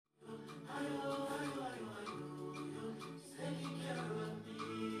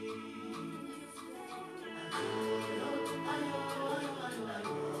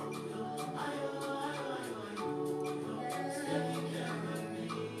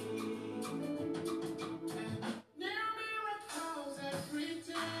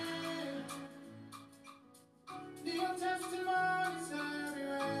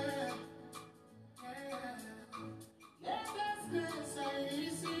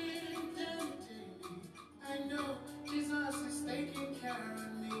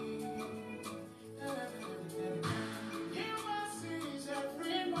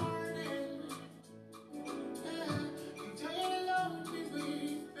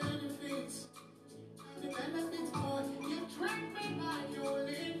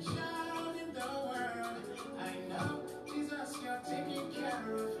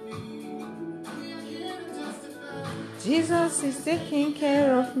Jesus is taking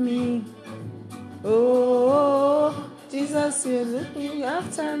care of me. Oh, Jesus is looking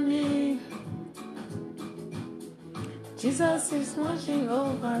after me. Jesus is watching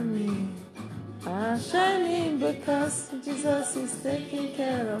over me. I'm shining because Jesus is taking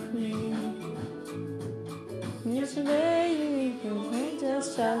care of me. Yesterday, you can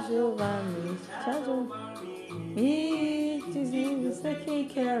just charge over me. Charge over me. Jesus is taking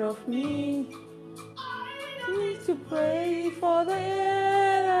care of me. I need to pray for the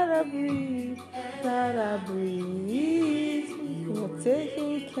air that I breathe. That I breathe. You're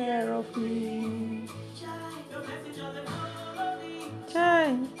taking care of me.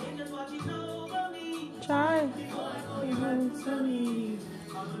 Child. Child.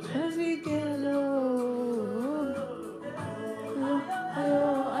 As we get low.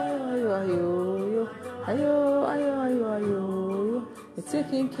 Ayo. You're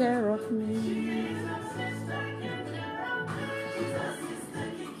taking care of me.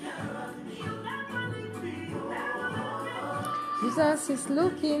 Jesus is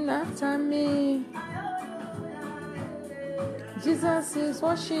looking after me. Jesus is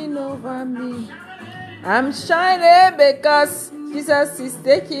watching over me. I'm shining because Jesus is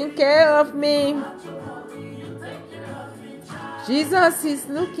taking care of me. Jesus is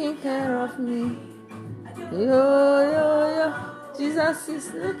looking care of me. Yo. Jesus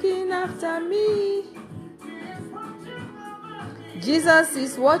is looking after me. Jesus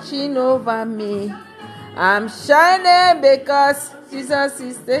is watching over me. I'm shining because Jesus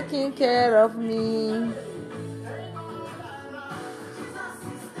is taking care of me.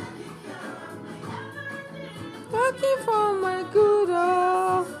 Working for my good,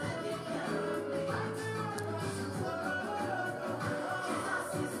 oh.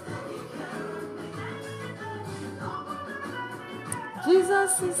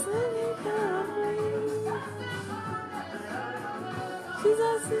 Jesus is taking care of me.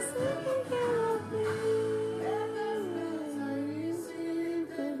 Jesus is taking care of me.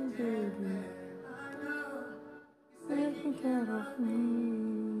 Taking care of me.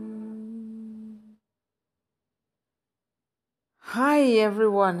 Hi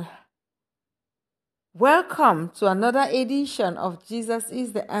everyone. Welcome to another edition of Jesus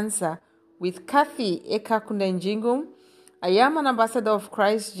is the Answer with Kathy Ekakundenjingum. I am an ambassador of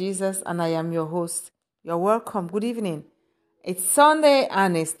Christ Jesus and I am your host. You're welcome. Good evening. It's Sunday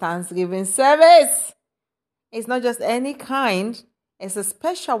and it's Thanksgiving service. It's not just any kind. It's a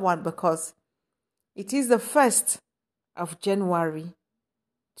special one because it is the 1st of January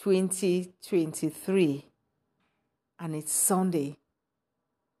 2023 and it's Sunday.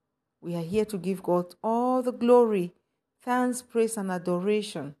 We are here to give God all the glory, thanks, praise, and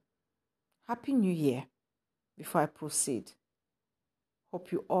adoration. Happy New Year. Before I proceed,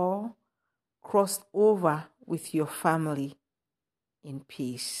 hope you all crossed over with your family in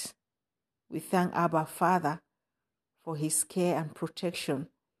peace. We thank Abba Father for his care and protection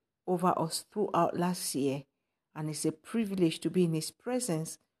over us throughout last year, and it's a privilege to be in his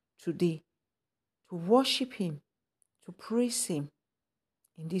presence today, to worship him, to praise him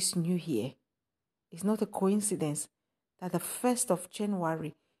in this new year. It's not a coincidence that the 1st of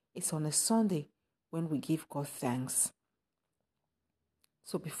January is on a Sunday when we give God thanks.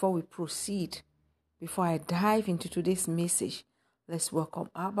 So before we proceed, before I dive into today's message, let's welcome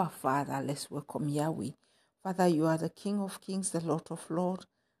Abba Father. Let's welcome Yahweh. Father, you are the King of Kings, the Lord of Lords,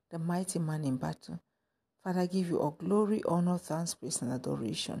 the mighty man in battle. Father, I give you all glory, honor, thanks, praise, and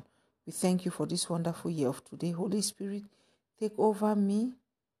adoration. We thank you for this wonderful year of today. Holy Spirit, take over me.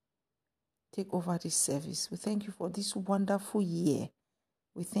 Take over this service. We thank you for this wonderful year.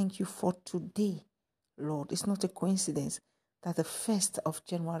 We thank you for today, Lord. It's not a coincidence that the 1st of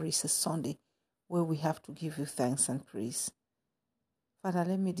January is a Sunday where we have to give you thanks and praise. Father,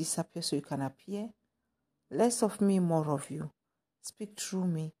 let me disappear so you can appear. Less of me, more of you. Speak through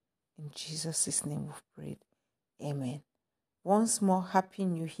me. In Jesus' name we've prayed. Amen. Once more, Happy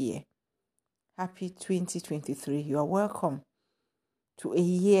New Year. Happy 2023. You are welcome to a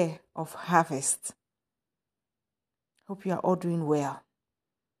year of harvest. Hope you are all doing well.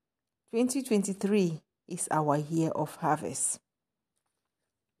 2023 is our year of harvest.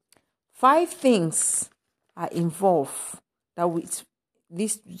 5 things are involved that 5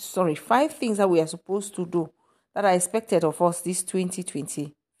 things that we are supposed to do that are expected of us this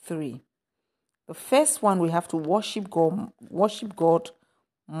 2023. The first one, we have to worship God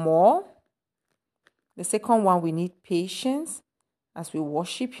more. The second one, we need patience as we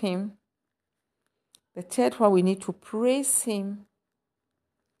worship him. The third one, we need to praise him.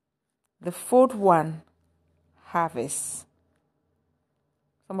 The fourth one, harvest.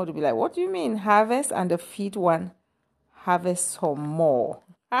 Somebody will be like, what do you mean harvest? And the fifth one, harvest some more.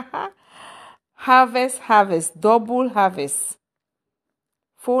 Harvest, double harvest.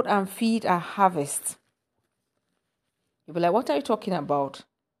 Fold and feed are harvest. You'll be like, what are you talking about?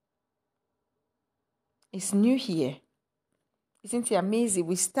 It's new here. Isn't it amazing?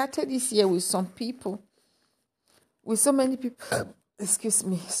 We started this year with some people, with so many people,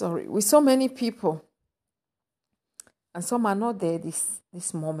 with so many people. And some are not there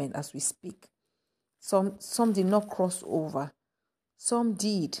this moment as we speak. Some did not cross over. Some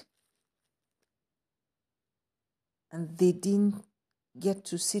did. And they didn't get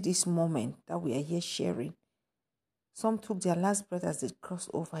to see this moment that we are here sharing. Some took their last breath as they crossed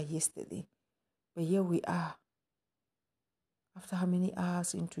over yesterday. But here we are. After how many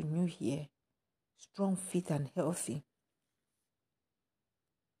hours into New Year? Strong, fit, and healthy.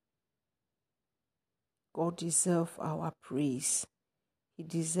 God deserves our praise. He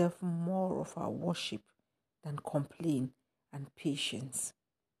deserves more of our worship than complaint and patience.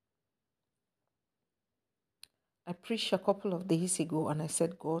 I preached a couple of days ago and I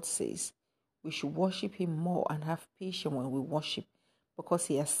said God says we should worship Him more and have patience when we worship because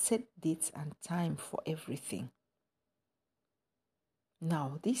He has set dates and time for everything.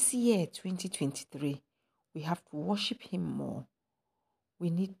 Now, this year, 2023, we have to worship Him more. We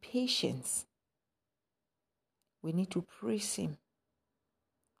need patience. We need to praise Him.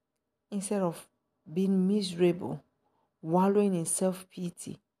 Instead of being miserable, wallowing in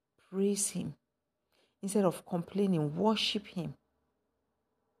self-pity, praise Him. Instead of complaining, worship Him.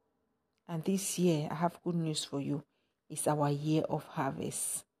 And this year, I have good news for you. It's our year of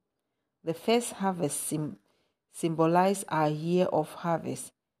harvest. The first harvest symbolizes our year of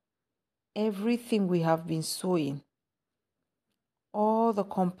harvest. Everything we have been sowing, all the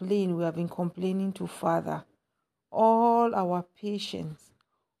complaint we have been complaining to Father, all our patience,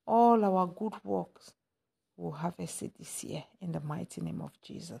 all our good works, we'll harvest it this year in the mighty name of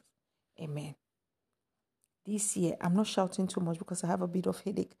Jesus. Amen. This year, I'm not shouting too much because I have a bit of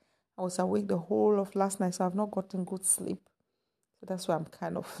headache. I was awake the whole of last night, so I've not gotten good sleep. So that's why I'm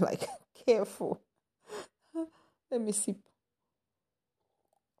kind of like careful. Let me sip.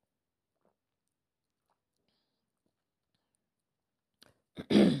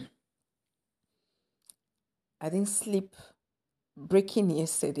 I didn't sleep breaking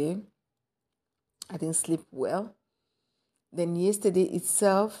yesterday. I didn't sleep well. Then yesterday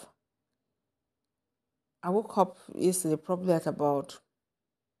itself, I woke up yesterday probably at about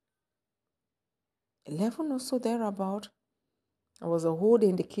 11 or so thereabout. I was a whole day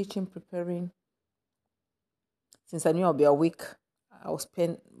in the kitchen preparing. Since I knew I'll be awake, I will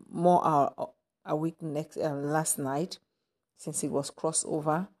spend more hour awake last night since it was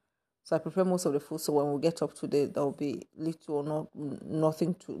crossover. So I prepare most of the food. So when we get up today, there will be little or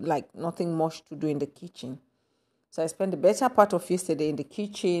nothing much to do in the kitchen. So I spent the better part of yesterday in the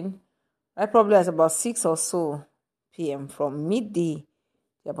kitchen. I probably at about 6 or so p.m. From midday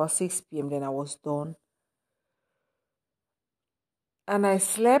to about 6 p.m. Then I was done. And I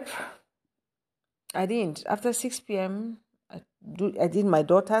slept. I didn't. After 6 p.m., I did my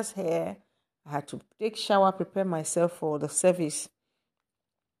daughter's hair. I had to take shower, prepare myself for the service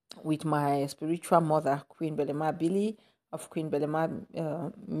with my spiritual mother, Queen Belema Billy of Queen Belema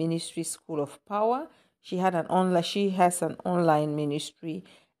Ministry School of Power. She has an online ministry,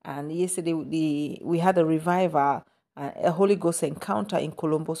 and yesterday we had a revival, a Holy Ghost encounter in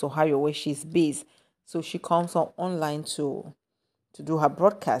Columbus, Ohio, where she's based. So she comes online to do her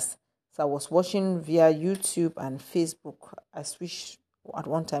broadcast. So I was watching via YouTube and Facebook. I switched at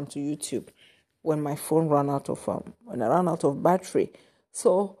one time to YouTube when my phone ran out of battery.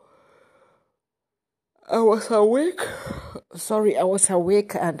 So I was awake.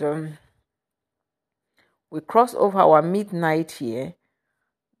 And we crossed over our midnight here.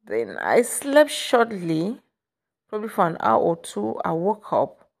 Then I slept shortly, probably for an hour or two. I woke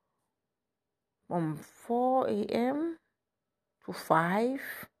up from 4 a.m. to 5,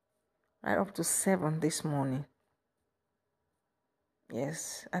 right up to 7 this morning.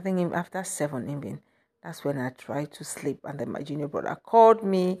 Yes, I think after 7 even, that's when I tried to sleep. And then my junior brother called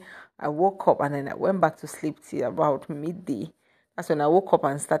me. I woke up and then I went back to sleep till about midday. That's when I woke up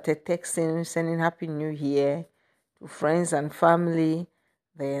and started texting, sending Happy New Year to friends and family.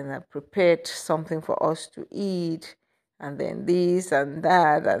 Then I prepared something for us to eat. And then this and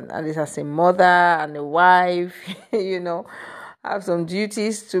that. And at least as a mother and a wife, I have some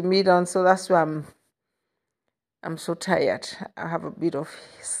duties to meet on. So that's why I'm so tired. I have a bit of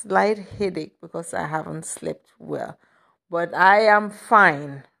slight headache because I haven't slept well. But I am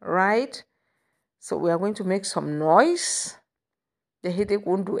fine, right? So we are going to make some noise. The headache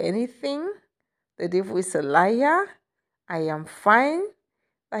won't do anything. The devil is a liar. I am fine.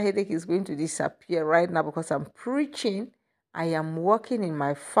 That headache is going to disappear right now because I'm preaching. I am working in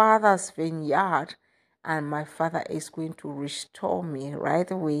my Father's vineyard, and my Father is going to restore me right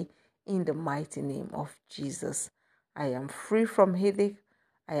away in the mighty name of Jesus. I am free from headache.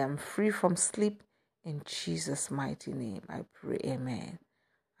 I am free from sleep. In Jesus' mighty name, I pray, amen.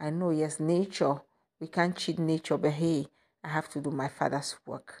 I know, yes, nature, we can't cheat nature, but hey, I have to do my Father's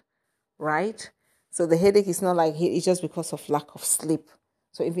work, right? So the headache is not like it's just because of lack of sleep.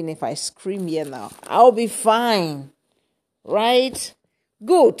 So even if I scream here now, I'll be fine, right?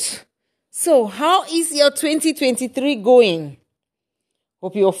 Good. So how is your 2023 going?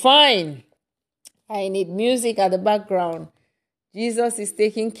 Hope you're fine. I need music at the background. Jesus is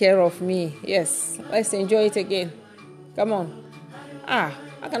taking care of me. Yes, let's enjoy it again. Come on. How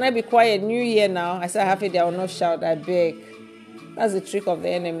can I be quiet? New year now. I said, half a day I will not shout. I beg. That's the trick of the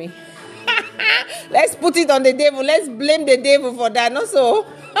enemy. Let's put it on the devil. Let's blame the devil for that. Not so.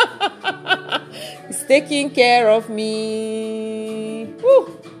 He's taking care of me.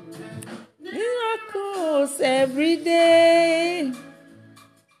 Woo. Miracles every day.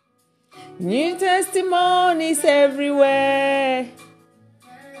 New testimonies everywhere.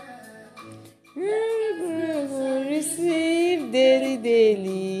 Receive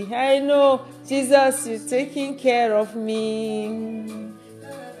daily. I know Jesus is taking care of me.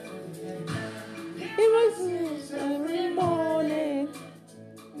 Every morning.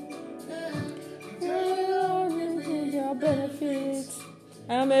 Benefits.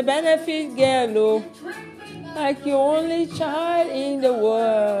 I'm a benefit girl, oh. Like your only child in the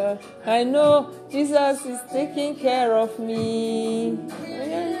world. I know Jesus is taking care of me.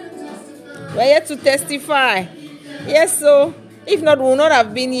 We're here to testify. Yes, so if not, we would not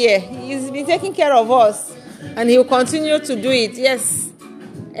have been here. He's been taking care of us, and he will continue to do it. Yes.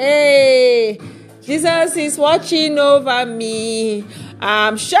 Hey, Jesus is watching over me.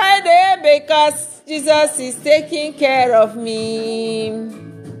 I'm shining because Jesus is taking care of me.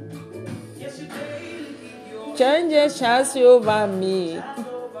 Changes shines over me.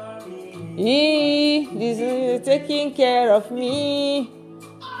 He is taking care of me.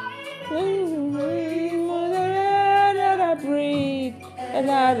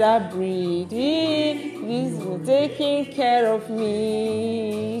 Another breathe. He is taking care of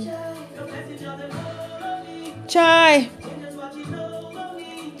me. Chai,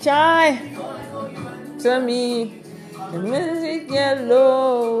 to me, the music yellow.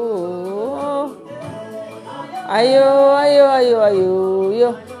 Ayo,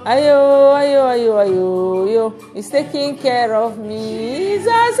 yo. He's taking care of me.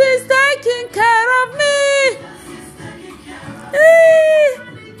 Jesus is taking care of me.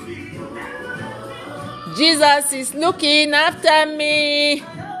 Jesus is looking after me.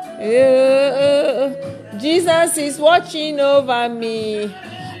 Jesus is watching over me.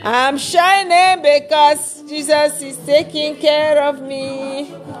 I'm shining because Jesus is taking care of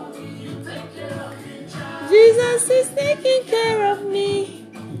me. Jesus is taking care of me.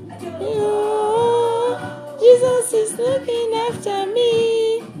 Jesus is looking after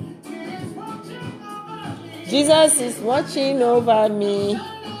me. Jesus is watching over me.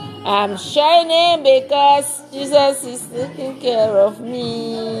 I'm shining because Jesus is taking care of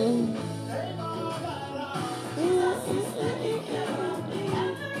me.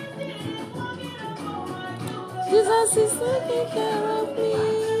 Jesus is taking care of me.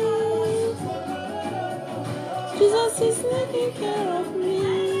 Jesus is taking care of me.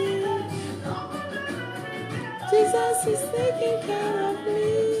 Jesus is taking care of me.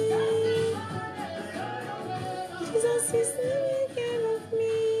 Jesus is taking care of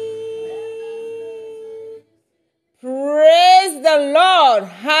me. Praise the Lord.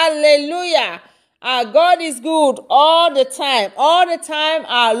 Hallelujah. Our God is good all the time. All the time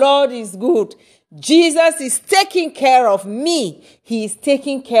our Lord is good. Jesus is taking care of me. He is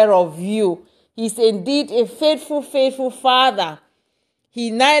taking care of you. He is indeed a faithful Father.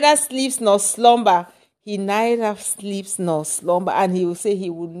 He neither sleeps nor slumber. He neither sleeps nor slumber. And he will say he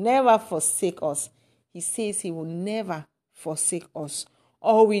will never forsake us. He says he will never forsake us.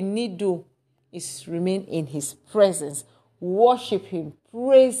 All we need to do is remain in his presence. Worship him.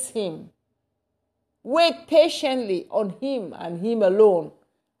 Praise him. Wait patiently on him and him alone.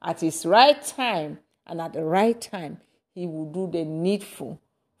 At his right time and at the right time, he will do the needful.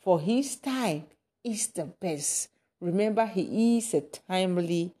 For his time is the best. Remember, he is a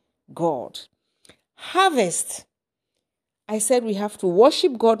timely God. Harvest. I said we have to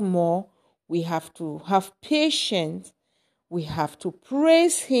worship God more. We have to have patience. We have to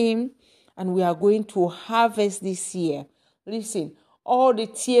praise him. And we are going to harvest this year. Listen, all the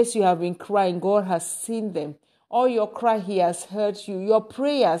tears you have been crying, God has seen them. All your cry, he has heard you. Your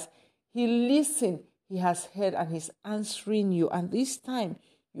prayers, he listened, he has heard, and he's answering you. And this time,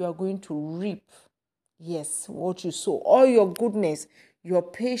 you are going to reap, yes, what you sow. All your goodness, your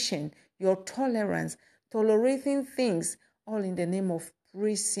patience, your tolerance, tolerating things, all in the name of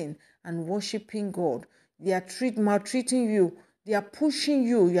praising and worshiping God. They are maltreating you. They are pushing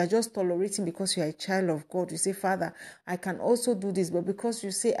you. You are just tolerating because you are a child of God. You say, Father, I can also do this. But because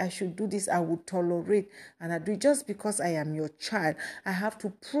you say I should do this, I will tolerate. And I do it just because I am your child. I have to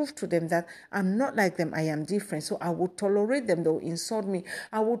prove to them that I'm not like them. I am different. So I will tolerate them. They will insult me.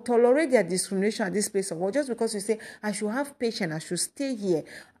 I will tolerate their discrimination at this place of work. Just because you say I should have patience, I should stay here.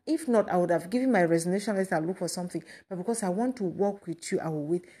 If not, I would have given my resignation letter and look for something. But because I want to work with you, I will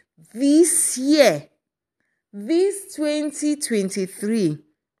wait. This year, this 2023,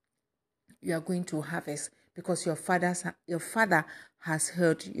 you are going to harvest because your father has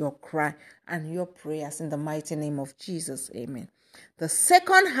heard your cry and your prayers in the mighty name of Jesus. Amen. The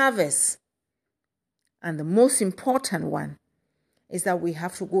second harvest, and the most important one, is that we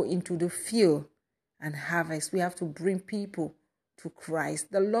have to go into the field and harvest. We have to bring people to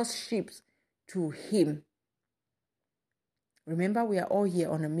Christ, the lost sheep to him. Remember, we are all here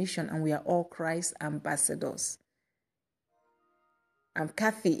on a mission and we are all Christ ambassadors. I'm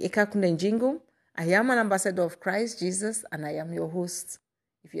Kathy Ekakunenjingo. I am an ambassador of Christ Jesus and I am your host.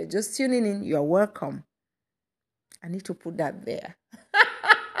 If you're just tuning in, you are welcome. I need to put that there.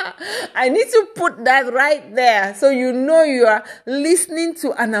 I need to put that right there so you know you are listening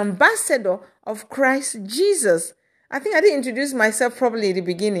to an ambassador of Christ Jesus. I think I didn't introduce myself properly in the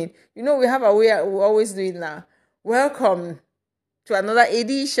beginning. You know, we have a way we always do it now. Welcome to another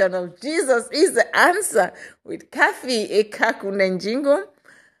edition of Jesus is the Answer with Kathy Ekakunenjingo.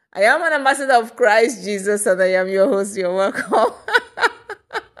 I am an ambassador of Christ Jesus and I am your host. You're welcome.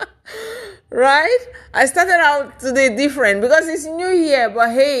 Right? I started out today different because it's New Year, but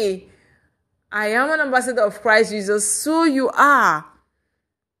hey, I am an ambassador of Christ Jesus, so you are.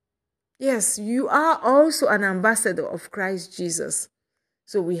 Yes, you are also an ambassador of Christ Jesus.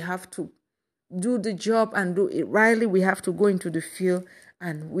 So we have to do the job and do it rightly. We have to go into the field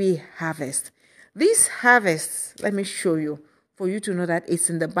and we harvest. This harvest, let me show you, for you to know that it's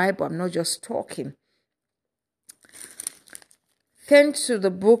in the Bible. I'm not just talking. Turn to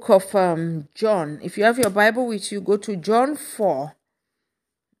the book of John. If you have your Bible with you, go to John 4.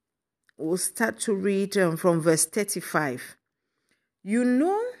 We'll start to read from verse 35. You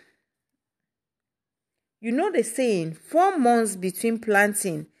know the saying, 4 months between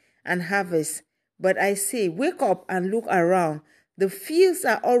planting and harvest. But I say, wake up and look around. The fields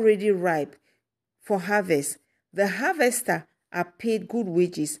are already ripe for harvest. The harvester are paid good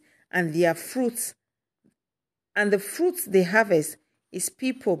wages, and the fruits they harvest is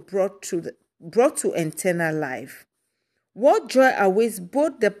people brought to eternal life. What joy awaits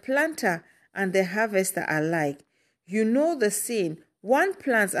both the planter and the harvester alike. You know the saying, one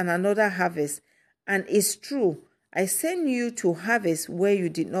plants and another harvests, and it's true. I send you to harvest where you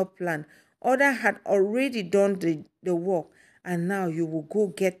did not plant. Others had already done the work, and now you will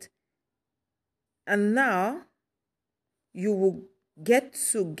get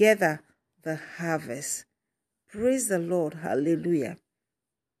together the harvest. Praise the Lord. Hallelujah.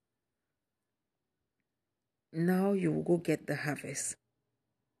 Now you will go get the harvest.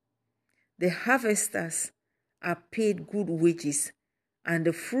 The harvesters are paid good wages, and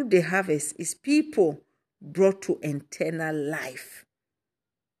the fruit they harvest is people brought to eternal life.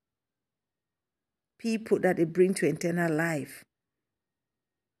 People that they bring to eternal life.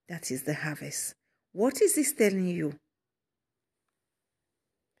 That is the harvest. What is this telling you?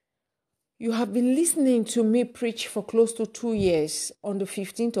 You have been listening to me preach for close to 2 years. On the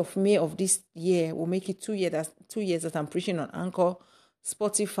 15th of May of this year, we'll make it 2 years. That's 2 years that I'm preaching on Anchor,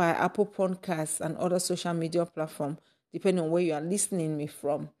 Spotify, Apple Podcasts, and other social media platforms, depending on where you are listening me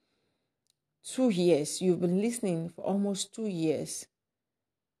from. 2 years. You've been listening for almost 2 years.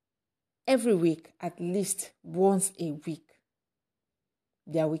 Every week, at least once a week.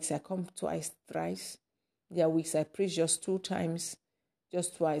 There are weeks I come twice, thrice. There are weeks I preach just 2 times.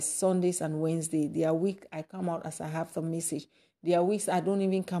 Just twice, Sundays and Wednesday. There are weeks I come out as I have the message. There are weeks I don't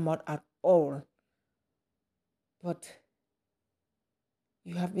even come out at all. But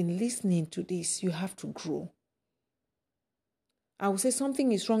you have been listening to this. You have to grow. I would say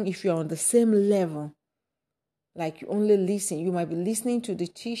something is wrong if you're on the same level. Like you only listen. You might be listening to the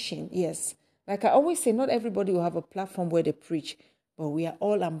teaching. Yes. Like I always say, not everybody will have a platform where they preach. But we are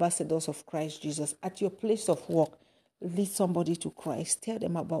all ambassadors of Christ Jesus. At your place of work, lead somebody to Christ. Tell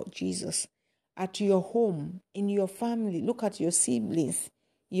them about Jesus. At your home, in your family, look at your siblings,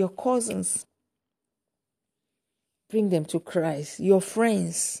 your cousins. Bring them to Christ. Your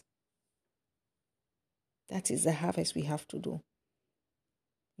friends. That is the harvest we have to do.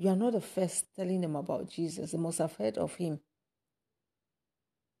 You are not the first telling them about Jesus. They must have heard of him.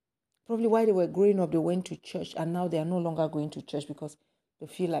 Probably while they were growing up, they went to church, and now they are no longer going to church because they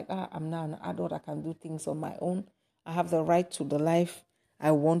feel like, I'm now an adult. I can do things on my own. I have the right to the life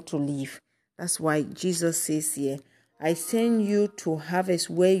I want to live. That's why Jesus says here, I send you to harvest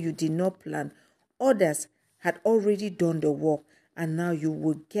where you did not plant. Others had already done the work, and now you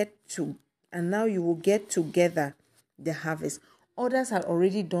will get together the harvest. Others had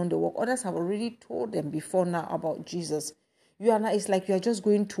already done the work. Others have already told them before now about Jesus. You are not, it's like you are just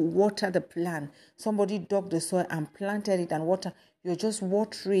going to water the plant. Somebody dug the soil and planted it and water. You're just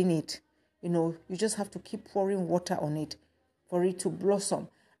watering it. You just have to keep pouring water on it for it to blossom.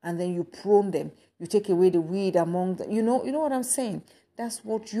 And then you prune them. You take away the weed among them. You know what I'm saying? That's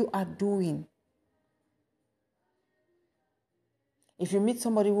what you are doing. If you meet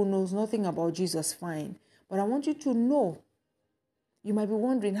somebody who knows nothing about Jesus, fine. But I want you to know. You might be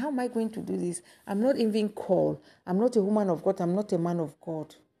wondering, how am I going to do this? I'm not even called. I'm not a woman of God. I'm not a man of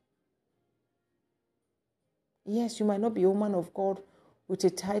God. Yes, you might not be a woman of God with a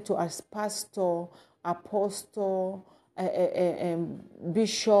title as pastor, apostle,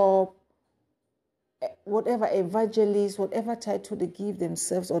 bishop, whatever, evangelist, whatever title they give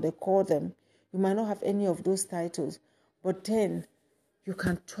themselves or they call them. You might not have any of those titles. But then you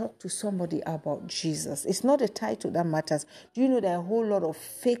can talk to somebody about Jesus. It's not a title that matters. Do you know there are a whole lot of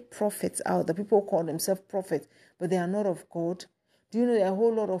fake prophets out there? People call themselves prophets, but they are not of God. Do you know there are a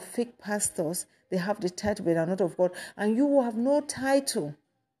whole lot of fake pastors? They have the title, but they are not of God. And you who have no title,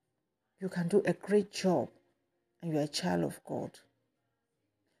 you can do a great job, and you are a child of God.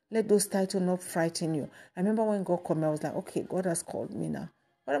 Let those titles not frighten you. I remember when God called me, I was like, okay, God has called me now.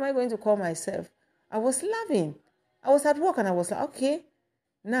 What am I going to call myself? I was loving. I was at work and I was like, okay,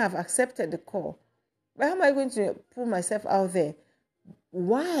 now I've accepted the call. But how am I going to put myself out there?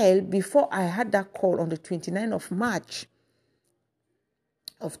 While before I had that call on the 29th of March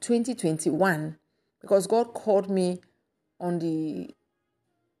of 2021, because God called me on the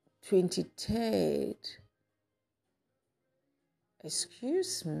 23rd.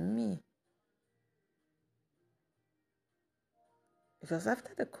 Excuse me. It was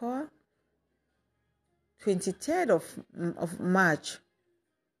after the call. 23rd of March.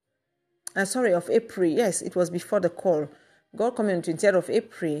 Of April. Yes, it was before the call. God called me on 23rd of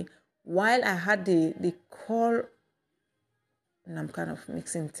April. While I had the call, and I'm kind of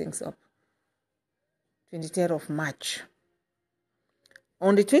mixing things up. 23rd of March.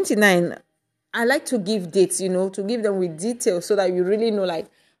 On the 29th, I like to give dates, to give them with details so that you really know, like,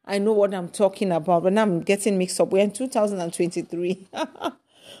 I know what I'm talking about. But now I'm getting mixed up. We're in 2023.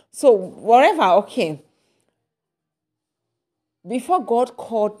 So, whatever, okay. Before God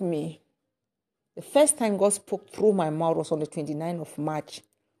called me, the first time God spoke through my mouth was on the 29th of March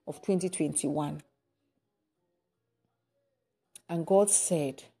of 2021. And God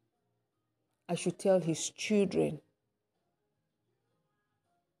said, I should tell his children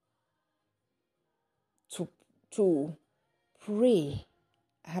to pray.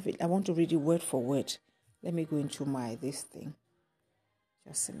 I have it. I want to read it word for word. Let me go into this thing.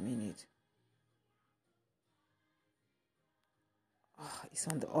 Just a minute. It's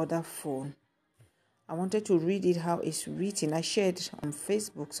on the other phone. I wanted to read it how it's written. I shared it on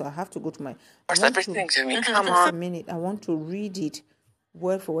Facebook, so I have to go to my... Just a minute. I want to read it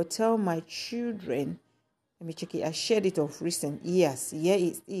word for word. Tell my children. Let me check it. I shared it of recent. Yes, here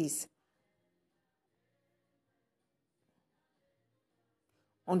it is.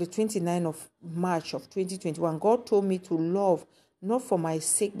 On the 29th of March of 2021, God told me to love, not for my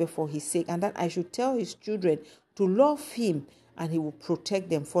sake, but for his sake, and that I should tell his children to love him, and he will protect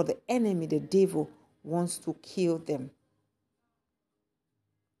them. For the enemy, the devil, wants to kill them.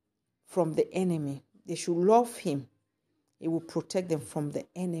 From the enemy. They should love him. He will protect them from the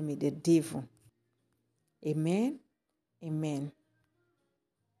enemy, the devil. Amen? Amen.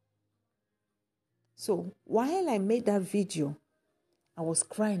 So, while I made that video, I was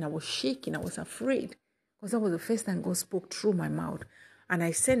crying, I was shaking, I was afraid. Because that was the first time God spoke through my mouth. And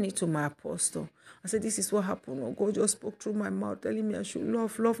I sent it to my apostle. I said, this is what happened. Oh, God just spoke through my mouth, telling me I should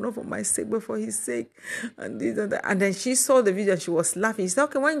love, not for my sake, but for his sake. And this and that. And then she saw the video and she was laughing. She said,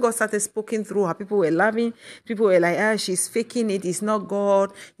 okay, when God started speaking through her, people were laughing. People were like, she's faking it. It's not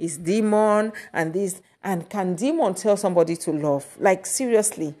God. It's demon. And this. And can demon tell somebody to love? Like,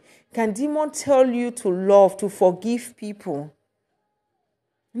 seriously. Can demon tell you to love, to forgive people?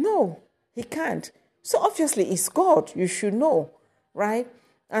 No, he can't. So obviously it's God. You should know, right?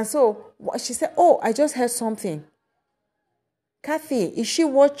 And so she said, I just heard something. Kathy, is she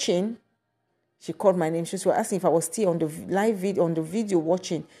watching? She called my name. She was asking if I was still on the live video, on the video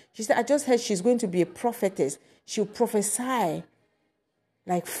watching. She said, I just heard she's going to be a prophetess. She'll prophesy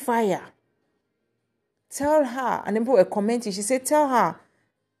like fire. Tell her. And then people were commenting. She said, tell her.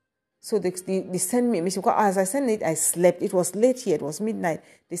 So they sent me a message. As I sent it, I slept. It was late here. It was midnight.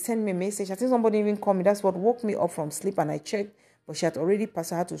 They sent me a message. I think somebody even called me. That's what woke me up from sleep. And I checked. But she had already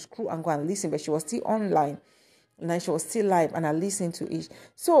passed. I had to screw and go and listen. But she was still online. And then she was still live. And I listened to it.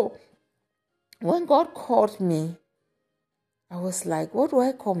 So when God called me, I was like, what do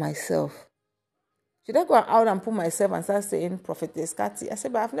I call myself? Should I go out and put myself and start saying Prophetess Kathy? I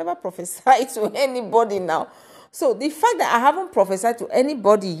said, but I've never prophesied to anybody now. So the fact that I haven't prophesied to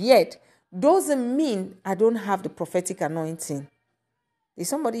anybody yet doesn't mean I don't have the prophetic anointing. Did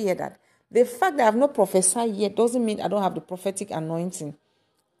somebody hear that? The fact that I have not prophesied yet doesn't mean I don't have the prophetic anointing.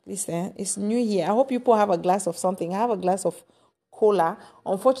 Listen, it's new here. I hope people have a glass of something. I have a glass of cola.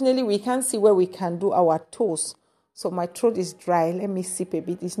 Unfortunately, we can't see where we can do our toast. So my throat is dry. Let me sip a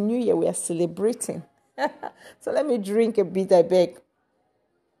bit. It's New Year. We are celebrating. So let me drink a bit, I beg.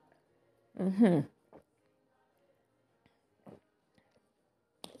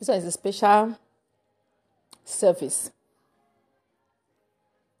 This one is a special service.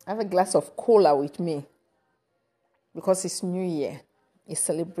 I have a glass of cola with me because it's New Year. It's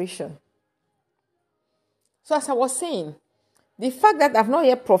celebration. So as I was saying, the fact that I've not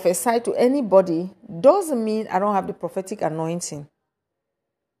yet prophesied to anybody doesn't mean I don't have the prophetic anointing.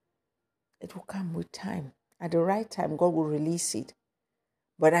 It will come with time. At the right time, God will release it.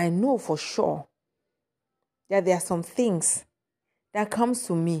 But I know for sure that there are some things that comes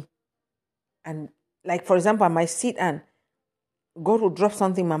to me. And like, for example, I might sit and God will drop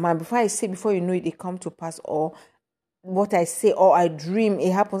something in my mind. Before I say, before you know it, it comes to pass. Or what I say, or I dream,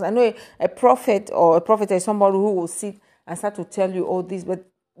 it happens. I know a prophet or a prophet is somebody who will sit and start to tell you all this. But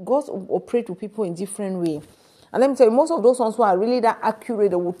God operates with people in different ways. And let me tell you, most of those ones who are really that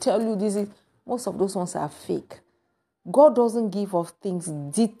accurate, they will tell you this is, most of those ones are fake. God doesn't give us things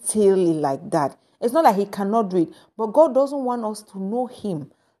detailedly like that. It's not that he cannot do it, but God doesn't want us to know him,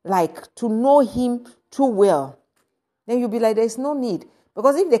 like to know him too well. Then you'll be like, there's no need.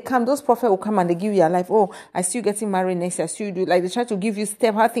 Because if they come, those prophets will come and they give you your life. Oh, I see you getting married next year. I see you do. Like they try to give you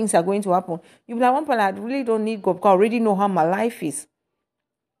step how things are going to happen. You'll be like, one point, I really don't need God because I already know how my life is.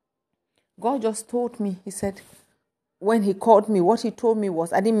 God just told me, he said, when he called me, what he told me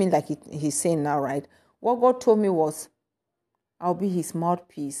was, I didn't mean like he's saying now, right? What God told me was, I'll be his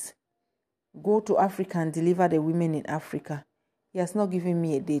mouthpiece. Go to Africa and deliver the women in Africa. He has not given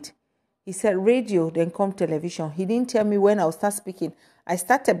me a date. He said radio, then come television. He didn't tell me when I'll start speaking. I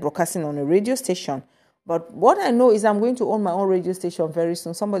started broadcasting on a radio station. But what I know is I'm going to own my own radio station very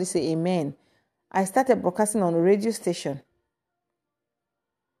soon. Somebody say amen. I started broadcasting on a radio station.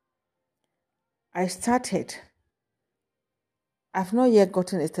 I've not yet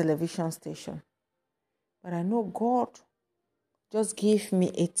gotten a television station. But I know God just gave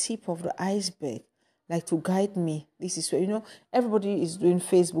me a tip of the iceberg, like to guide me. This is where, everybody is doing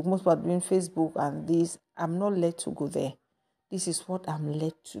Facebook. Most people are doing Facebook and this. I'm not led to go there. This is what I'm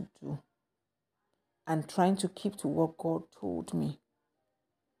led to do. And trying to keep to what God told me.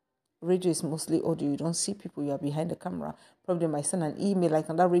 Radio is mostly audio. You don't see people. You are behind the camera. Probably might send an email, like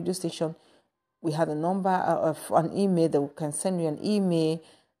on that radio station. We have a number of an email that can send you an email.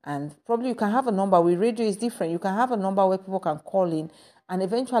 And probably you can have a number. With radio is different. You can have a number where people can call in. And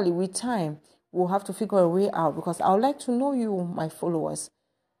eventually with time, we'll have to figure a way out. Because I would like to know you, my followers.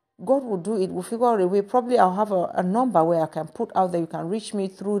 God will do it. We'll figure out a way. Probably I'll have a number where I can put out there. You can reach me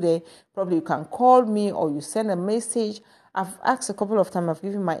through there. Probably you can call me or you send a message. I've asked a couple of times. I've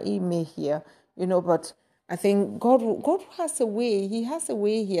given my email here. But I think God has a way. He has a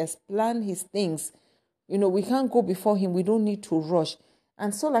way. He has planned his things. We can't go before him. We don't need to rush.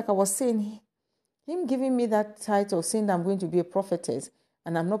 And so, like I was saying, him giving me that title, saying that I'm going to be a prophetess,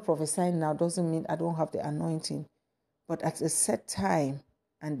 and I'm not prophesying now, doesn't mean I don't have the anointing. But at a set time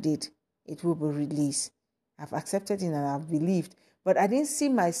and date, it will be released. I've accepted it and I've believed. But I didn't see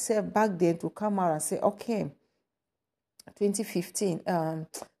myself back then to come out and say, okay,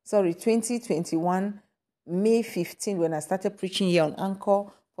 2021, May 15, when I started preaching here on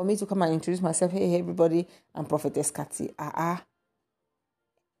Anchor, for me to come and introduce myself, hey everybody, I'm Prophetess Kathy.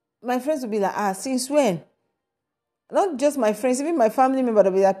 My friends will be like, since when? Not just my friends, even my family member will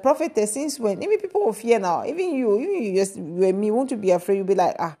be like, prophetess, since when? Even people will fear now. Even you just, when me want to be afraid, you'll be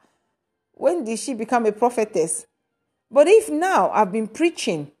like, when did she become a prophetess? But if now I've been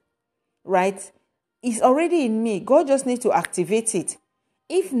preaching, right, it's already in me. God just needs to activate it.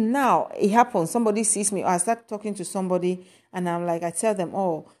 if now it happens, somebody sees me, or I start talking to somebody, and I'm like, I tell them,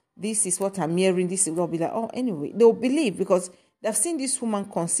 oh, this is what I'm hearing, this is, they'll be like, oh, anyway, they'll believe because they've seen this woman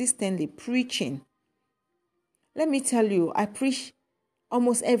consistently preaching. Let me tell you, I preach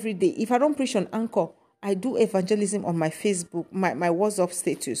almost every day. If I don't preach on Anchor, I do evangelism on my Facebook, my WhatsApp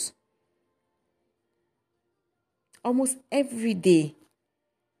status. Almost every day.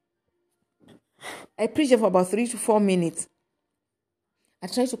 I preach for about 3 to 4 minutes. I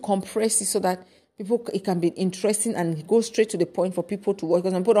try to compress it so that it can be interesting and go straight to the point for people to watch.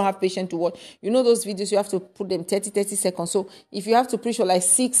 Because people don't have patience to watch. You know those videos, you have to put them 30 seconds. So if you have to preach for like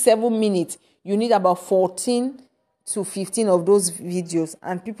 6-7 minutes, you need about 14 to 15 of those videos.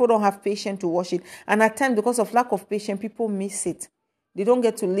 And people don't have patience to watch it. And at times, because of lack of patience, people miss it. They don't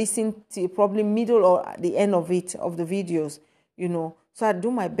get to listen to probably middle or the end of it, of the videos, you know. So I do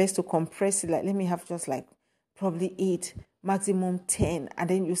my best to compress it. Like, let me have just like probably 8, maximum 10. And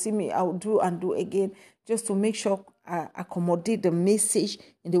then you see me, I'll do and do again, just to make sure I accommodate the message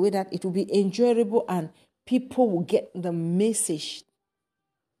in the way that it will be enjoyable and people will get the message.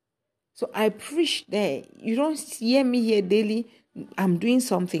 So I preach there. You don't hear me here daily. I'm doing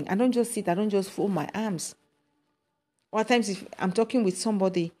something. I don't just sit. I don't just fold my arms. Or at times, if I'm talking with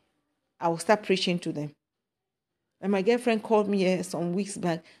somebody, I will start preaching to them. And my girlfriend called me here some weeks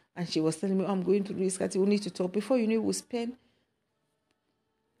back, and she was telling me, I'm going to do this, we need to talk. Before you know,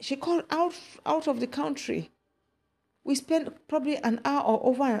 she called out of the country. We spent probably an hour or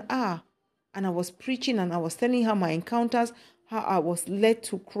over an hour. And I was preaching, and I was telling her my encounters, how I was led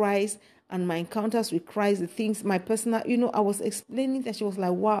to Christ, and my encounters with Christ, the things, my personal, I was explaining that. She was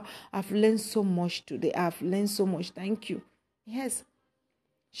like, wow, I've learned so much today. I've learned so much. Thank you. Yes.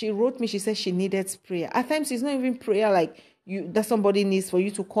 She wrote me, she said she needed prayer. At times, it's not even prayer like that somebody needs for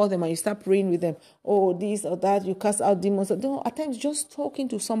you to call them and you start praying with them. Oh, this or that, you cast out demons. No, at times, just talking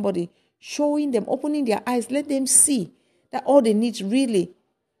to somebody, showing them, opening their eyes, let them see that all they need really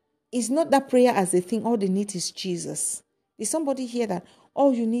is not that prayer as they think. All they need is Jesus. Is somebody here that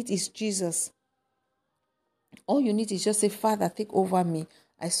all you need is Jesus? All you need is just say, Father, take over me.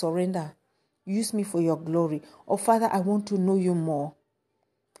 I surrender. Use me for your glory. Or Father, I want to know you more.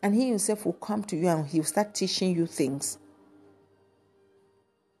 And he himself will come to you and he'll start teaching you things.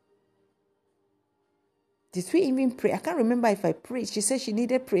 Did we even pray? I can't remember if I prayed. She said she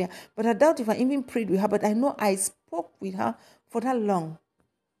needed prayer. But I doubt if I even prayed with her. But I know I spoke with her for that long.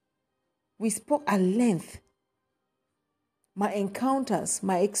 We spoke at length. My encounters,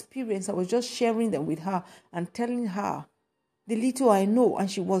 my experience, I was just sharing them with her and telling her the little I know. And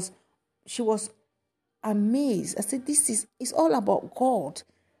she was amazed. I said, it's all about God.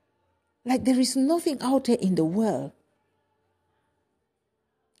 Like there is nothing out there in the world.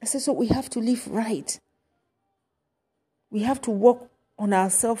 I said, so we have to live right. We have to work on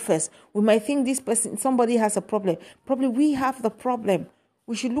ourselves first. We might think somebody has a problem. Probably we have the problem.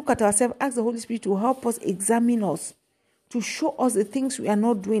 We should look at ourselves, ask the Holy Spirit to help us examine us, to show us the things we are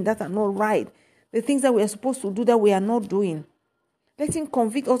not doing that are not right, the things that we are supposed to do that we are not doing. Let him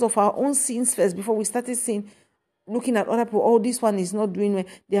convict us of our own sins first before we started saying, looking at other people, oh, this one is not doing well,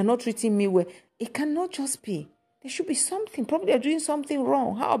 they are not treating me well. It cannot just be. There should be something. Probably they're doing something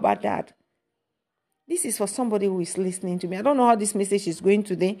wrong. How about that? This is for somebody who is listening to me. I don't know how this message is going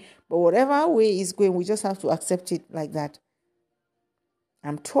today, but whatever way it's going, we just have to accept it like that.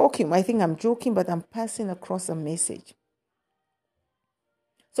 I'm talking. I think I'm joking, but I'm passing across a message.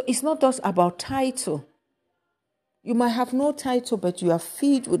 So it's not just about title. You might have no title, but you are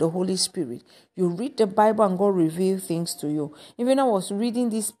filled with the Holy Spirit. You read the Bible and God reveals things to you. Even I was reading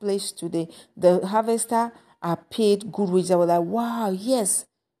this place today, the harvester are paid good wages. I was like, wow, yes.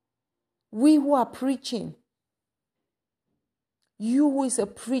 We who are preaching, you who is a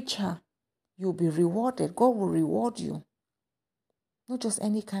preacher, you'll be rewarded. God will reward you. Not just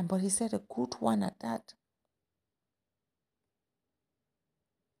any kind, but he said a good one at that.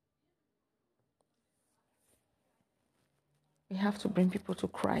 We have to bring people to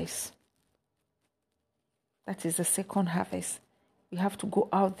Christ. That is the second harvest. We have to go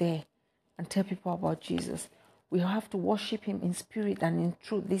out there and tell people about Jesus. We have to worship him in spirit and in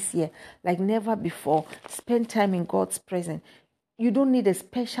truth this year, like never before. Spend time in God's presence. You don't need a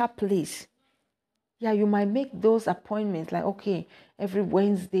special place. Yeah, you might make those appointments like, okay, every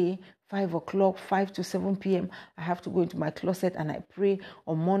Wednesday, 5 o'clock, 5 to 7 p.m., I have to go into my closet and I pray.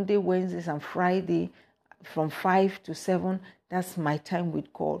 On Monday, Wednesdays, and Friday, from 5 to 7, that's my time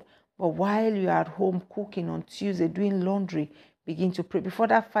with God. But while you're at home cooking on Tuesday, doing laundry, begin to pray. Before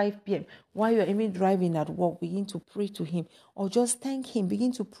that 5 p.m., while you're even driving at work, begin to pray to him. Or just thank him.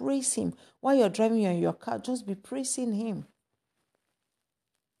 Begin to praise him. While you're driving in your car, just be praising him.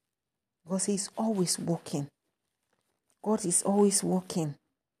 Because he's always working. God is always working.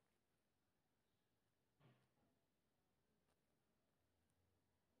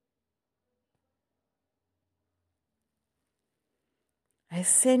 I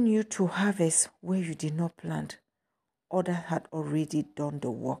send you to harvest where you did not plant. Others had already done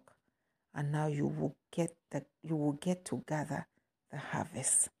the work, and now you will get to gather the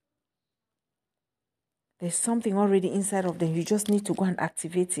harvest. There's something already inside of them. You just need to go and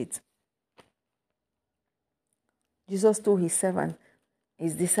activate it. Jesus told his servant,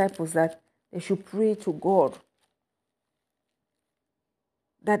 his disciples, that they should pray to God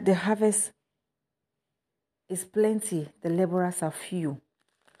that the harvest is plenty, the laborers are few.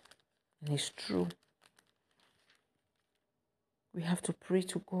 And it's true. We have to pray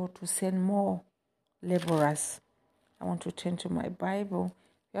to God to send more laborers. I want to turn to my Bible.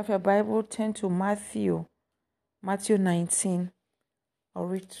 If you have your Bible, turn to Matthew 19. I'll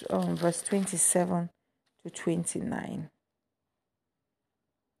read verse 27 to 29.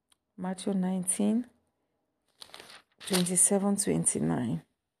 Matthew 19, 27, 29.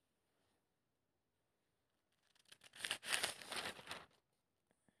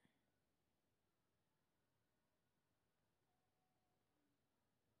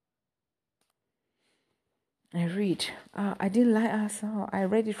 I read. I didn't like so I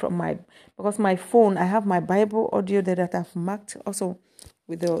read it from because my phone, I have my Bible audio there that I've marked also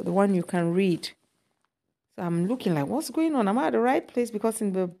with the one you can read. So I'm looking like, what's going on? Am I at the right place? Because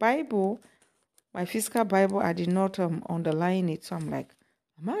in the Bible, my physical Bible, I did not underline it. So I'm like,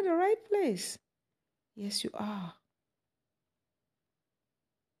 am I at the right place? Yes, you are.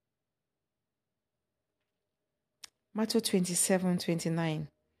 Matthew 27, 29.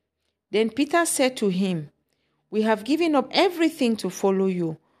 Then Peter said to him, we have given up everything to follow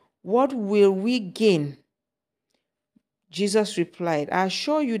you. What will we gain? Jesus replied, I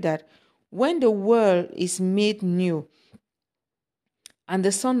assure you that when the world is made new and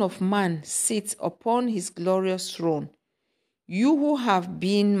the Son of Man sits upon his glorious throne, you who have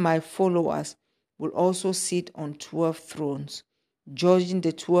been my followers will also sit on 12 thrones, judging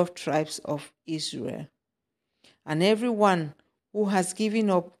the 12 tribes of Israel. And everyone who has given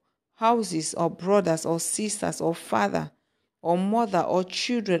up houses or brothers or sisters or father or mother or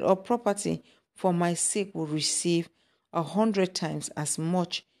children or property for my sake will receive 100 times as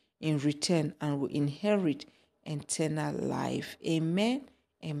much in return and will inherit eternal life. Amen.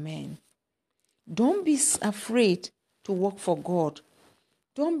 Amen. Don't be afraid to work for God.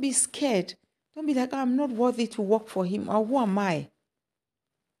 Don't be scared. Don't be like, I'm not worthy to work for him. Or who am I?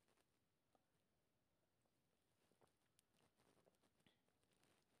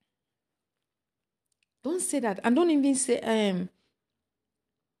 Don't say that. And don't even say,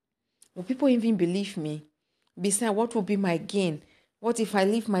 will people even believe me? Besides, what will be my gain? What if I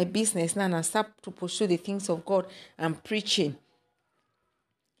leave my business now and I start to pursue the things of God and preaching?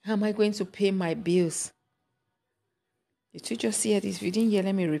 How am I going to pay my bills? Did you just hear this? If you didn't hear,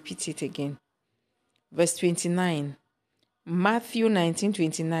 let me repeat it again. Verse 29. Matthew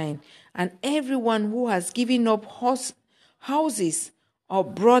 19:29. And everyone who has given up houses or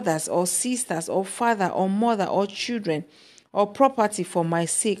brothers or sisters or father or mother or children or property for my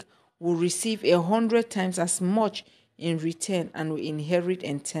sake will receive 100 times as much in return and will inherit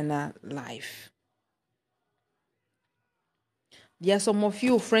eternal life. There are some of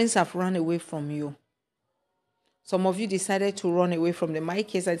you, friends have run away from you. Some of you decided to run away from them. In my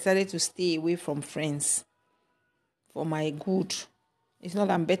case, I decided to stay away from friends for my good. It's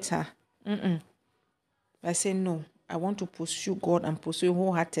not I'm better. I say no. I want to pursue God and pursue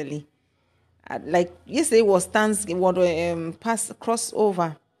wholeheartedly. Like yesterday was Thanksgiving, past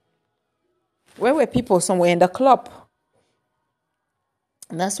crossover. Where were people? Somewhere in the club.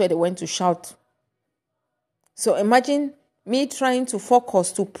 And that's where they went to shout. So imagine me trying to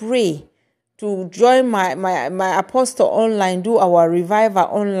focus, to pray, to join my apostle online, do our revival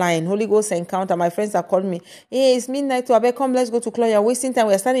online, Holy Ghost encounter. My friends are calling me. Hey, it's midnight to Abe. Come, let's go to club. You're wasting time.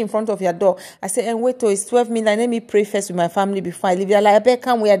 We're standing in front of your door. I said, and wait till it's 12 midnight. Let me pray first with my family before I leave. You're like, Abe,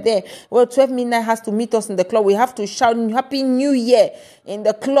 come, we are there. Well, 12 midnight has to meet us in the club. We have to shout Happy New Year in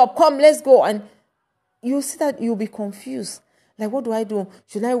the club. Come, let's go. And you see that you'll be confused. Like, what do I do?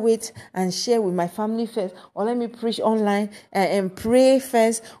 Should I wait and share with my family first? Or let me preach online and pray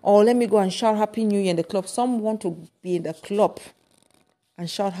first? Or let me go and shout Happy New Year in the club? Some want to be in the club and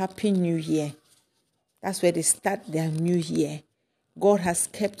shout Happy New Year. That's where they start their new year. God has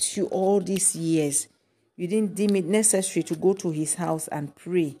kept you all these years. You didn't deem it necessary to go to his house and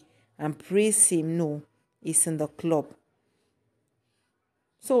pray and praise him. No, it's in the club.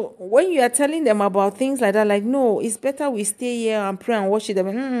 So when you are telling them about things like that, like, no, it's better we stay here and pray and worship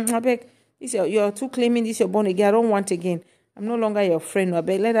them. I beg, You're too claiming this, you're born again. I don't want again. I'm no longer your friend. I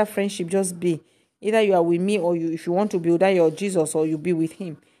beg, let that friendship just be. Either you are with me or if you want to be with your Jesus or you be with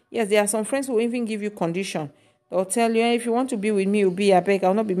him. Yes, there are some friends who even give you condition. They'll tell you, if you want to be with me, you'll be. I beg,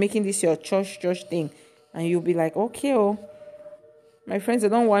 I'll not be making this your church thing. And you'll be like, okay, my friends, they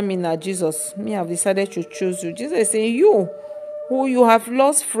don't want me now, Jesus. Me, I've decided to choose you. Jesus is saying, you, who you have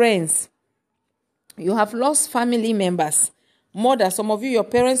lost friends. You have lost family members. More than some of you, your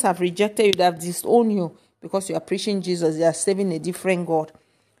parents have rejected you. They have disowned you because you are preaching Jesus. They are serving a different God.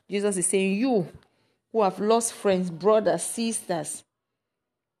 Jesus is saying, you who have lost friends, brothers, sisters,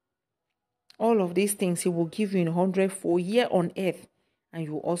 all of these things, he will give you in 100-fold here on earth. And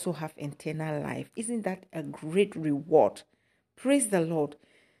you will also have eternal life. Isn't that a great reward? Praise the Lord.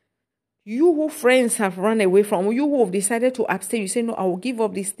 You who friends have run away from, you who have decided to abstain, you say, no, I will give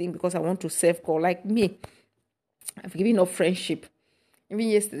up this thing because I want to serve God. Like me, I've given up friendship. Even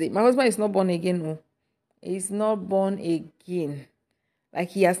yesterday, my husband is not born again. No. He's not born again. Like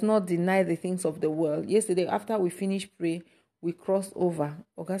he has not denied the things of the world. Yesterday, after we finished praying, we crossed over.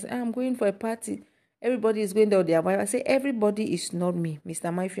 Okay, I said, I'm going for a party. Everybody is going there with their wife. I say, everybody is not me.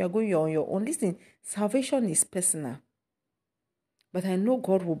 Mr. Ma, if you are going, you're on your own. Listen, salvation is personal. But I know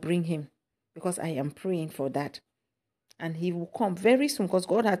God will bring him because I am praying for that. And he will come very soon because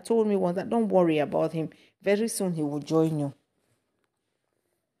God had told me once that don't worry about him. Very soon he will join you.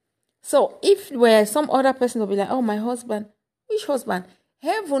 So if where some other person will be like, oh, my husband. Which husband?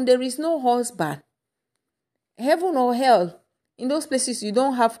 Heaven, there is no husband. Heaven or hell. In those places, you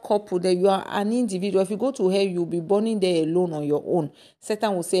don't have couple there. You are an individual. If you go to hell, you'll be burning there alone on your own.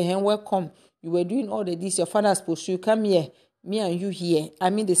 Satan will say, hey, welcome. You were doing all of this. Your father has pushed you. Come here. Me and you here. I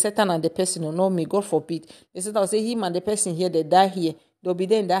mean, the Satan and the person will know me. God forbid. The Satan will say, him and the person here, they die here. They'll be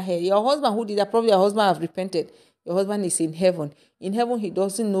there in that hell. Your husband who did that, probably your husband have repented. Your husband is in heaven. In heaven, he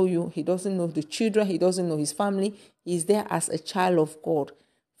doesn't know you. He doesn't know the children. He doesn't know his family. He's there as a child of God.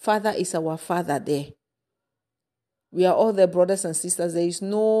 Father is our father there. We are all their brothers and sisters. There is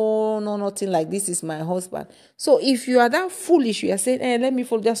nothing like this is my husband. So if you are that foolish, you are saying, hey, let me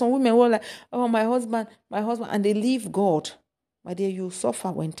follow. There are some women who are like, oh, my husband, and they leave God. My dear, you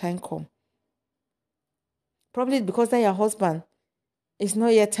suffer when time comes. Probably because that your husband is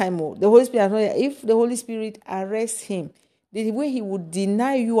not yet time. The Holy Spirit is not yet. If the Holy Spirit arrests him, the way he would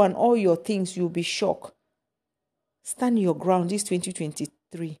deny you and all your things, you'll be shocked. Stand your ground. This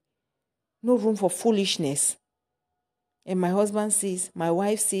 2023. No room for foolishness. And my husband says, my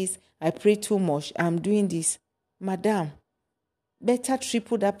wife says, I pray too much. I'm doing this. Madam, better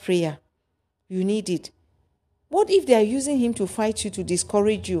triple that prayer. You need it. What if they are using him to fight you, to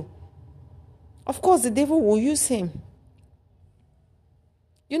discourage you? Of course, the devil will use him.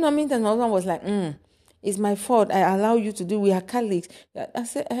 You know what I mean? And my husband was like, it's my fault. I allow you to do. We are Catholics. I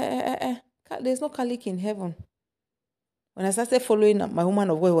said, there's no Catholic in heaven. When I started following my woman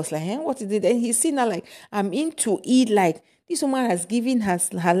of God, it was like, what is it? And he's seen her like, I'm into it. Like, this woman has given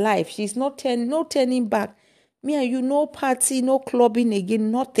her life. She's no turning back. Me and you, no party, no clubbing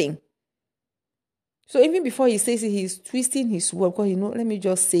again, nothing. So even before he says it, he's twisting his word. Because, let me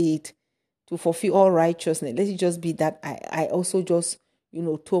just say it to fulfill all righteousness. Let it just be that I also just,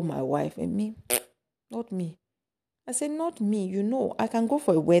 told my wife. And me, not me. I said, not me. I can go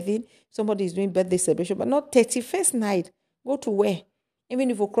for a wedding. Somebody is doing birthday celebration, but not 31st night. Go to where? Even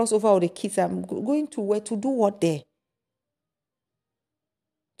if we cross over all the kids, I'm going to where? To do what there?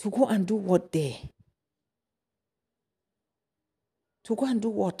 To go and do what there? To go and do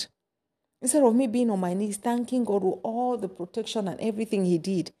what? Instead of me being on my knees, thanking God for all the protection and everything he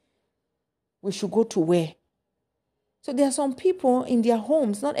did, we should go to where? So there are some people in their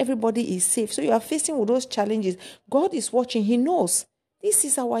homes, not everybody is safe. So you are facing with those challenges. God is watching. He knows this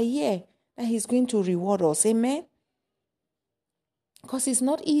is our year that he's going to reward us. Amen? Because it's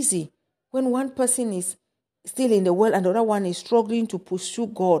not easy when one person is still in the world and the other one is struggling to pursue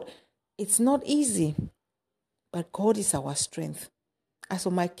God. It's not easy. But God is our strength. As for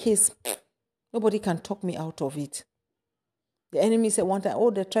my case, nobody can talk me out of it. The enemy said one time,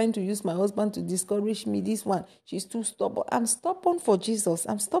 they're trying to use my husband to discourage me. This one, she's too stubborn. I'm stubborn for Jesus.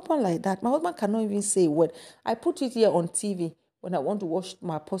 I'm stubborn like that. My husband cannot even say a word. I put it here on TV. When I want to watch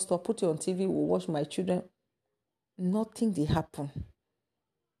my apostle, I put it on TV, we'll watch my children. Nothing did happen.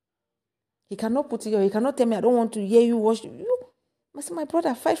 He cannot put it here. He cannot tell me, I don't want to hear you watch. I say, my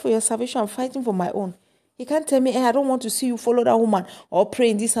brother, fight for your salvation. I'm fighting for my own. He can't tell me, I don't want to see you follow that woman or pray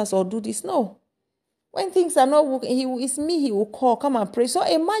in this house or do this. No. When things are not working, it's me he will call, come and pray. So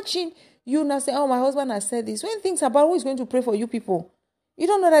imagine you now say, my husband has said this. When things are bad, who is going to pray for you people? You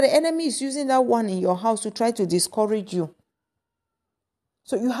don't know that the enemy is using that one in your house to try to discourage you.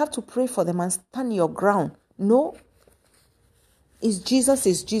 So you have to pray for them and stand your ground. No, is Jesus.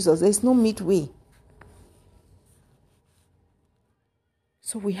 There's no midway.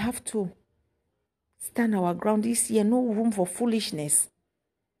 So we have to stand our ground this year. No room for foolishness.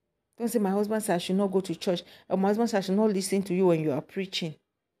 Don't say, my husband said I should not go to church. Or my husband said I should not listen to you when you are preaching.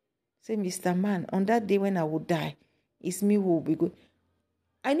 Say, Mr. Man, on that day when I will die, it's me who will be good.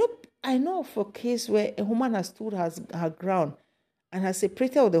 I know of a case where a woman has stood her ground and has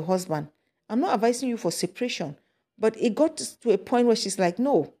separated with the husband. I'm not advising you for separation, but it got to a point where she's like,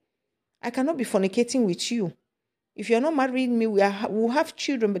 no, I cannot be fornicating with you. If you're not marrying me, we'll have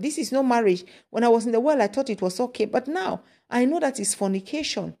children, but this is no marriage. When I was in the world, I thought it was okay, but now I know that it's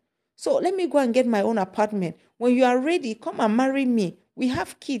fornication. So let me go and get my own apartment. When you are ready, come and marry me. We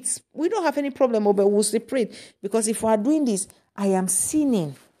have kids. We don't have any problem, but we'll separate. Because if we are doing this, I am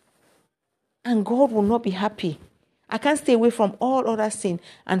sinning. And God will not be happy. I can't stay away from all other sin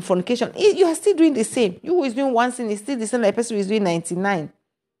and fornication. You are still doing the same. You who is doing one sin is still the same like a person who is doing 99.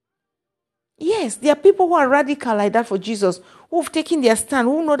 Yes, there are people who are radical like that for Jesus, who have taken their stand,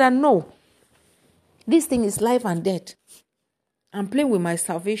 who know that no, this thing is life and death. I'm playing with my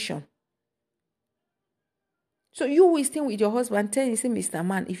salvation. So you who is staying with your husband, tell him, say, Mr.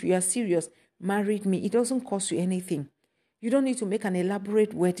 Man, if you are serious, marry me. It doesn't cost you anything. You don't need to make an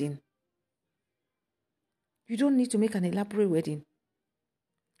elaborate wedding. You don't need to make an elaborate wedding.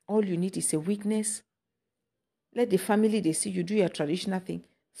 All you need is a witness. Let the family, they see you do your traditional thing.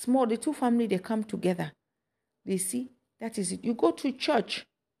 Small, the two family, they come together. They see, that is it. You go to church.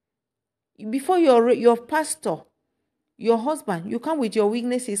 Before your pastor, your husband, you come with your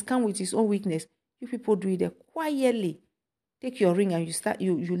weaknesses, come with his own weakness. You people do it there quietly. Take your ring and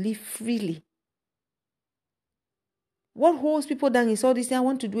you live freely. What holds people down is all this. I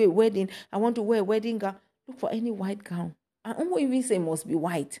want to do a wedding. I want to wear a wedding gown. Look for any white gown. And who even say it must be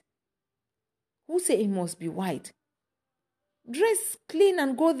white? Who say it must be white? Dress clean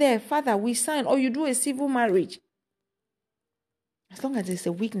and go there. Father, we sign. Or you do a civil marriage. As long as there's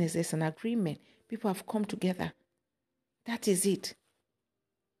a weakness, there's an agreement. People have come together. That is it.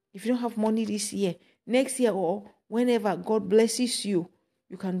 If you don't have money this year, next year or whenever God blesses you,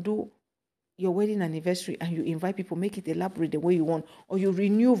 you can do your wedding anniversary and you invite people, make it elaborate the way you want. Or you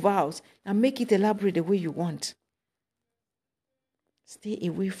renew vows and make it elaborate the way you want. Stay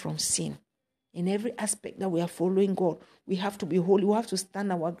away from sin. In every aspect that we are following God, we have to be holy. We have to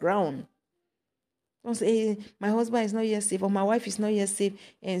stand our ground. Don't say, hey, my husband is not yet saved or my wife is not yet saved,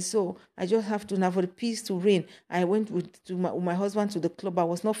 and so I just have to, now for the peace to reign, I went with my husband to the club. I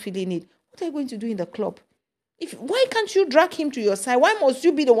was not feeling it. What are you going to do in the club? Why can't you drag him to your side? Why must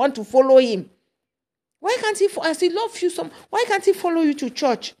you be the one to follow him? Why can't he, as he loves you why can't he follow you to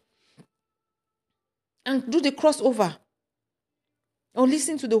church and do the crossover? Or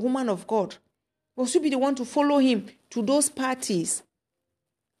listen to the woman of God? Must you be the one to follow him to those parties?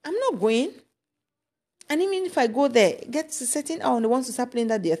 I'm not going. And even if I go there, get to certain hour and they want to start playing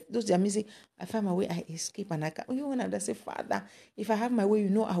those their music, I find my way, I escape and I can't. You want to say, Father, if I have my way,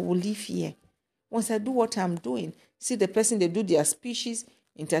 I will live here. Once I do what I'm doing, see the person, they do their speeches,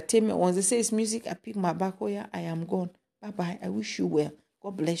 entertainment. Once they say it's music, I pick my back. Oh yeah, I am gone. Bye-bye. I wish you well.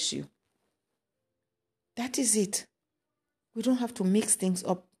 God bless you. That is it. We don't have to mix things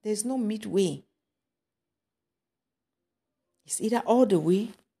up. There's no midway. It's either all the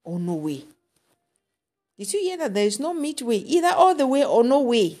way or no way. Did you hear that? There is no midway. Either all the way or no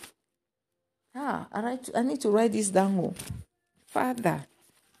way. I need to write this down. Oh. Father,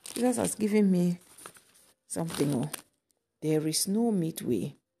 Jesus has given me something. Oh. There is no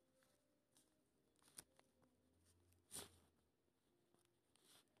midway.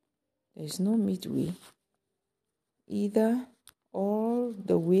 There is no midway. Either all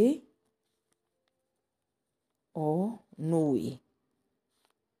the way or no way.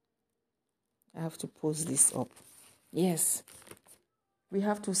 I have to post this up. Yes, we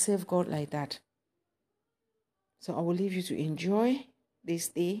have to serve God like that. So I will leave you to enjoy this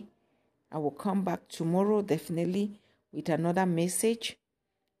day. I will come back tomorrow definitely with another message.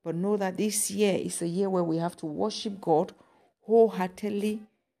 But know that this year is a year where we have to worship God wholeheartedly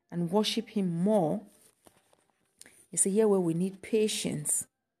and worship Him more. It's a year where we need patience.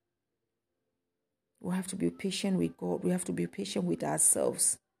 We have to be patient with God. We have to be patient with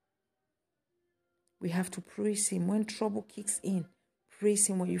ourselves. We have to praise Him. When trouble kicks in, praise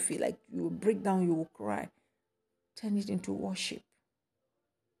Him. When you feel like you will break down, you will cry. Turn it into worship.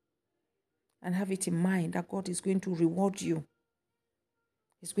 And have it in mind that God is going to reward you.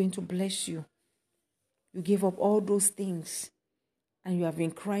 He's going to bless you. You gave up all those things. And you have been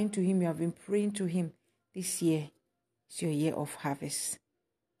crying to Him. You have been praying to Him. This year is your year of harvest.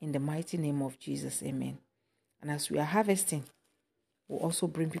 In the mighty name of Jesus, amen. And as we are harvesting, we'll also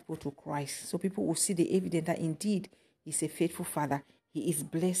bring people to Christ. So people will see the evidence that indeed He's a faithful Father. He is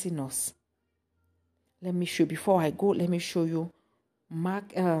blessing us. Let me show, before I go, let me show you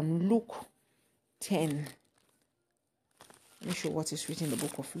Luke 10. Let me show what is written in the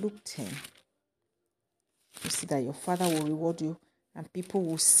book of Luke 10. You see that your Father will reward you, and people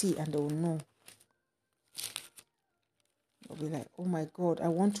will see and they will know. They'll be like, oh my God, I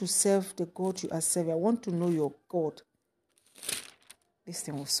want to serve the God you are serving. I want to know your God. This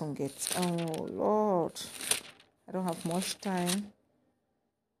thing will soon get. Oh Lord, I don't have much time.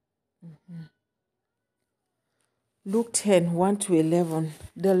 Luke 10, 1 to 11.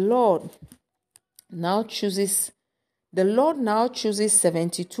 The Lord now chooses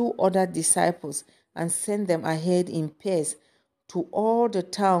 72 other disciples and sent them ahead in pairs to all the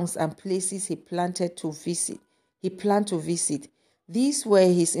towns and places he planned to visit. These were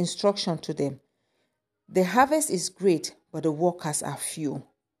his instruction to them. The harvest is great, but the workers are few.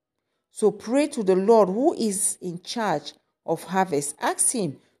 So pray to the Lord who is in charge of harvest. Ask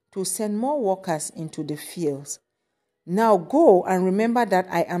him to send more workers into the fields. Now go and remember that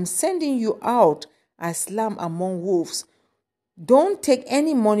I am sending you out as lamb among wolves. Don't take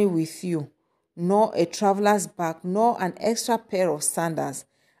any money with you, nor a traveler's bag, nor an extra pair of sandals,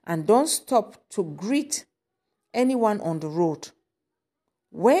 and don't stop to greet anyone on the road.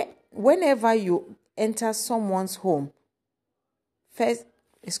 Whenever you enter someone's home, first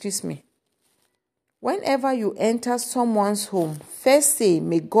say,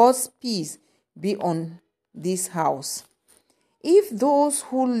 may God's peace be on this house. If those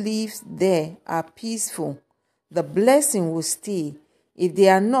who live there are peaceful, the blessing will stay. If they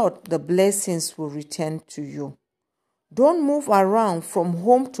are not, the blessings will return to you. Don't move around from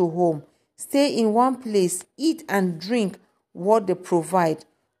home to home. Stay in one place, eat and drink what they provide.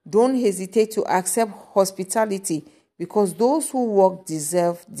 Don't hesitate to accept hospitality because those who work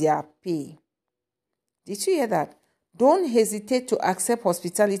deserve their pay. Did you hear that? Don't hesitate to accept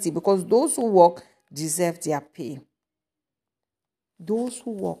hospitality because those who work deserve their pay. Those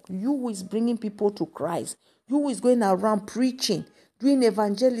who work, you who is bringing people to Christ, you who is going around preaching, doing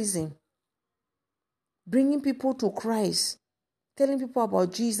evangelism, bringing people to Christ, telling people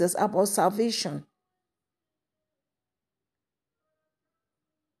about Jesus, about salvation.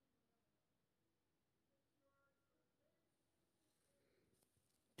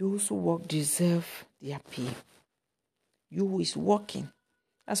 Those who work deserve their pay. You who is working.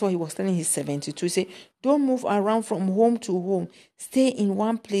 That's what he was telling his 72. He said, don't move around from home to home. Stay in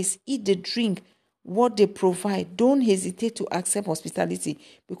one place. Eat the drink, what they provide. Don't hesitate to accept hospitality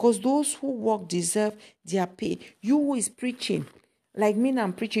because those who work deserve their pay. You who is preaching, like me now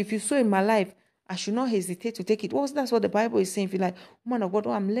I'm preaching. If you sow in my life, I should not hesitate to take it. That's what the Bible is saying. If you're like, woman of God,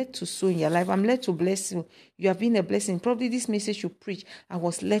 I'm led to sow in your life. I'm led to bless you. You have been a blessing. Probably this message you preach, I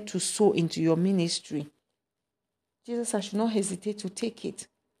was led to sow into your ministry. Jesus, I should not hesitate to take it.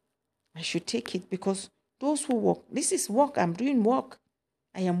 I should take it because those who work, this is work. I'm doing work.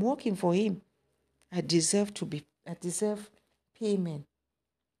 I am working for him. I deserve payment.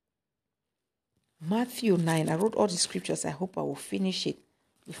 Matthew 9. I wrote all the scriptures. I hope I will finish it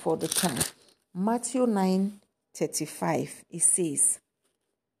before the time. Matthew 9:35. It says,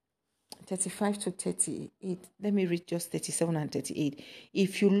 35 to 38. Let me read just 37 and 38.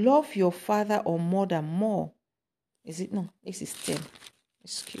 If you love your father or mother more, is it? No, this is 10.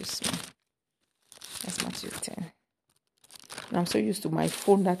 Excuse me. That's Matthew 10. And I'm so used to my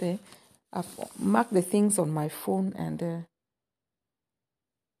phone that I've marked the things on my phone and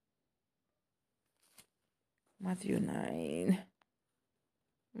Matthew 9.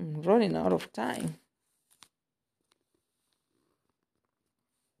 I'm running out of time.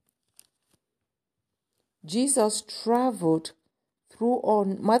 Jesus traveled through all,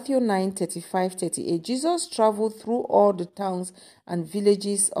 Matthew 9, 35, 38. Jesus traveled through all the towns and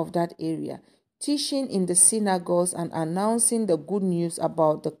villages of that area, teaching in the synagogues and announcing the good news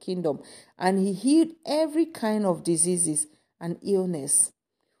about the kingdom. And he healed every kind of diseases and illness.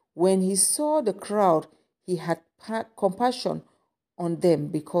 When he saw the crowd, he had compassion on them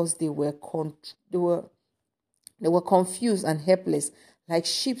because they were confused and helpless, like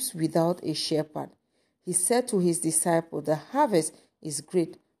sheep without a shepherd. He said to his disciples, the harvest is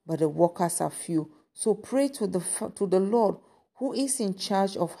great, but the workers are few. So pray to the Lord who is in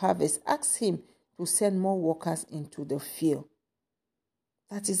charge of harvest. Ask him to send more workers into the field.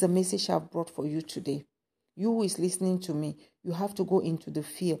 That is the message I've brought for you today. You who is listening to me, you have to go into the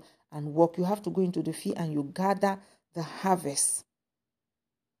field and work. You have to go into the field and you gather the harvest.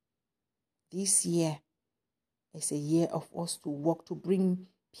 This year is a year of us to work, to bring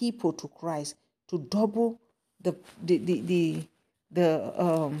people to Christ, to double the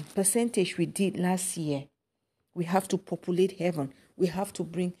percentage we did last year. We have to populate heaven. We have to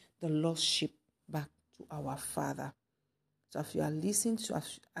bring the lost sheep back to our Father. So if you are listening to,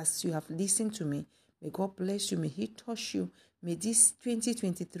 as you have listened to me, may God bless you. May He touch you. May this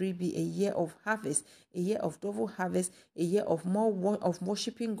 2023 be a year of harvest, a year of double harvest, a year of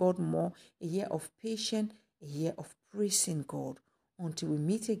worshiping God more, a year of patience, a year of praising God. Until we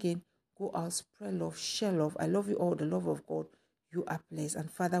meet again, go out, spread love, share love. I love you all, the love of God. You are blessed.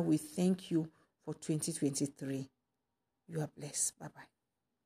 And Father, we thank you for 2023. You are blessed. Bye-bye.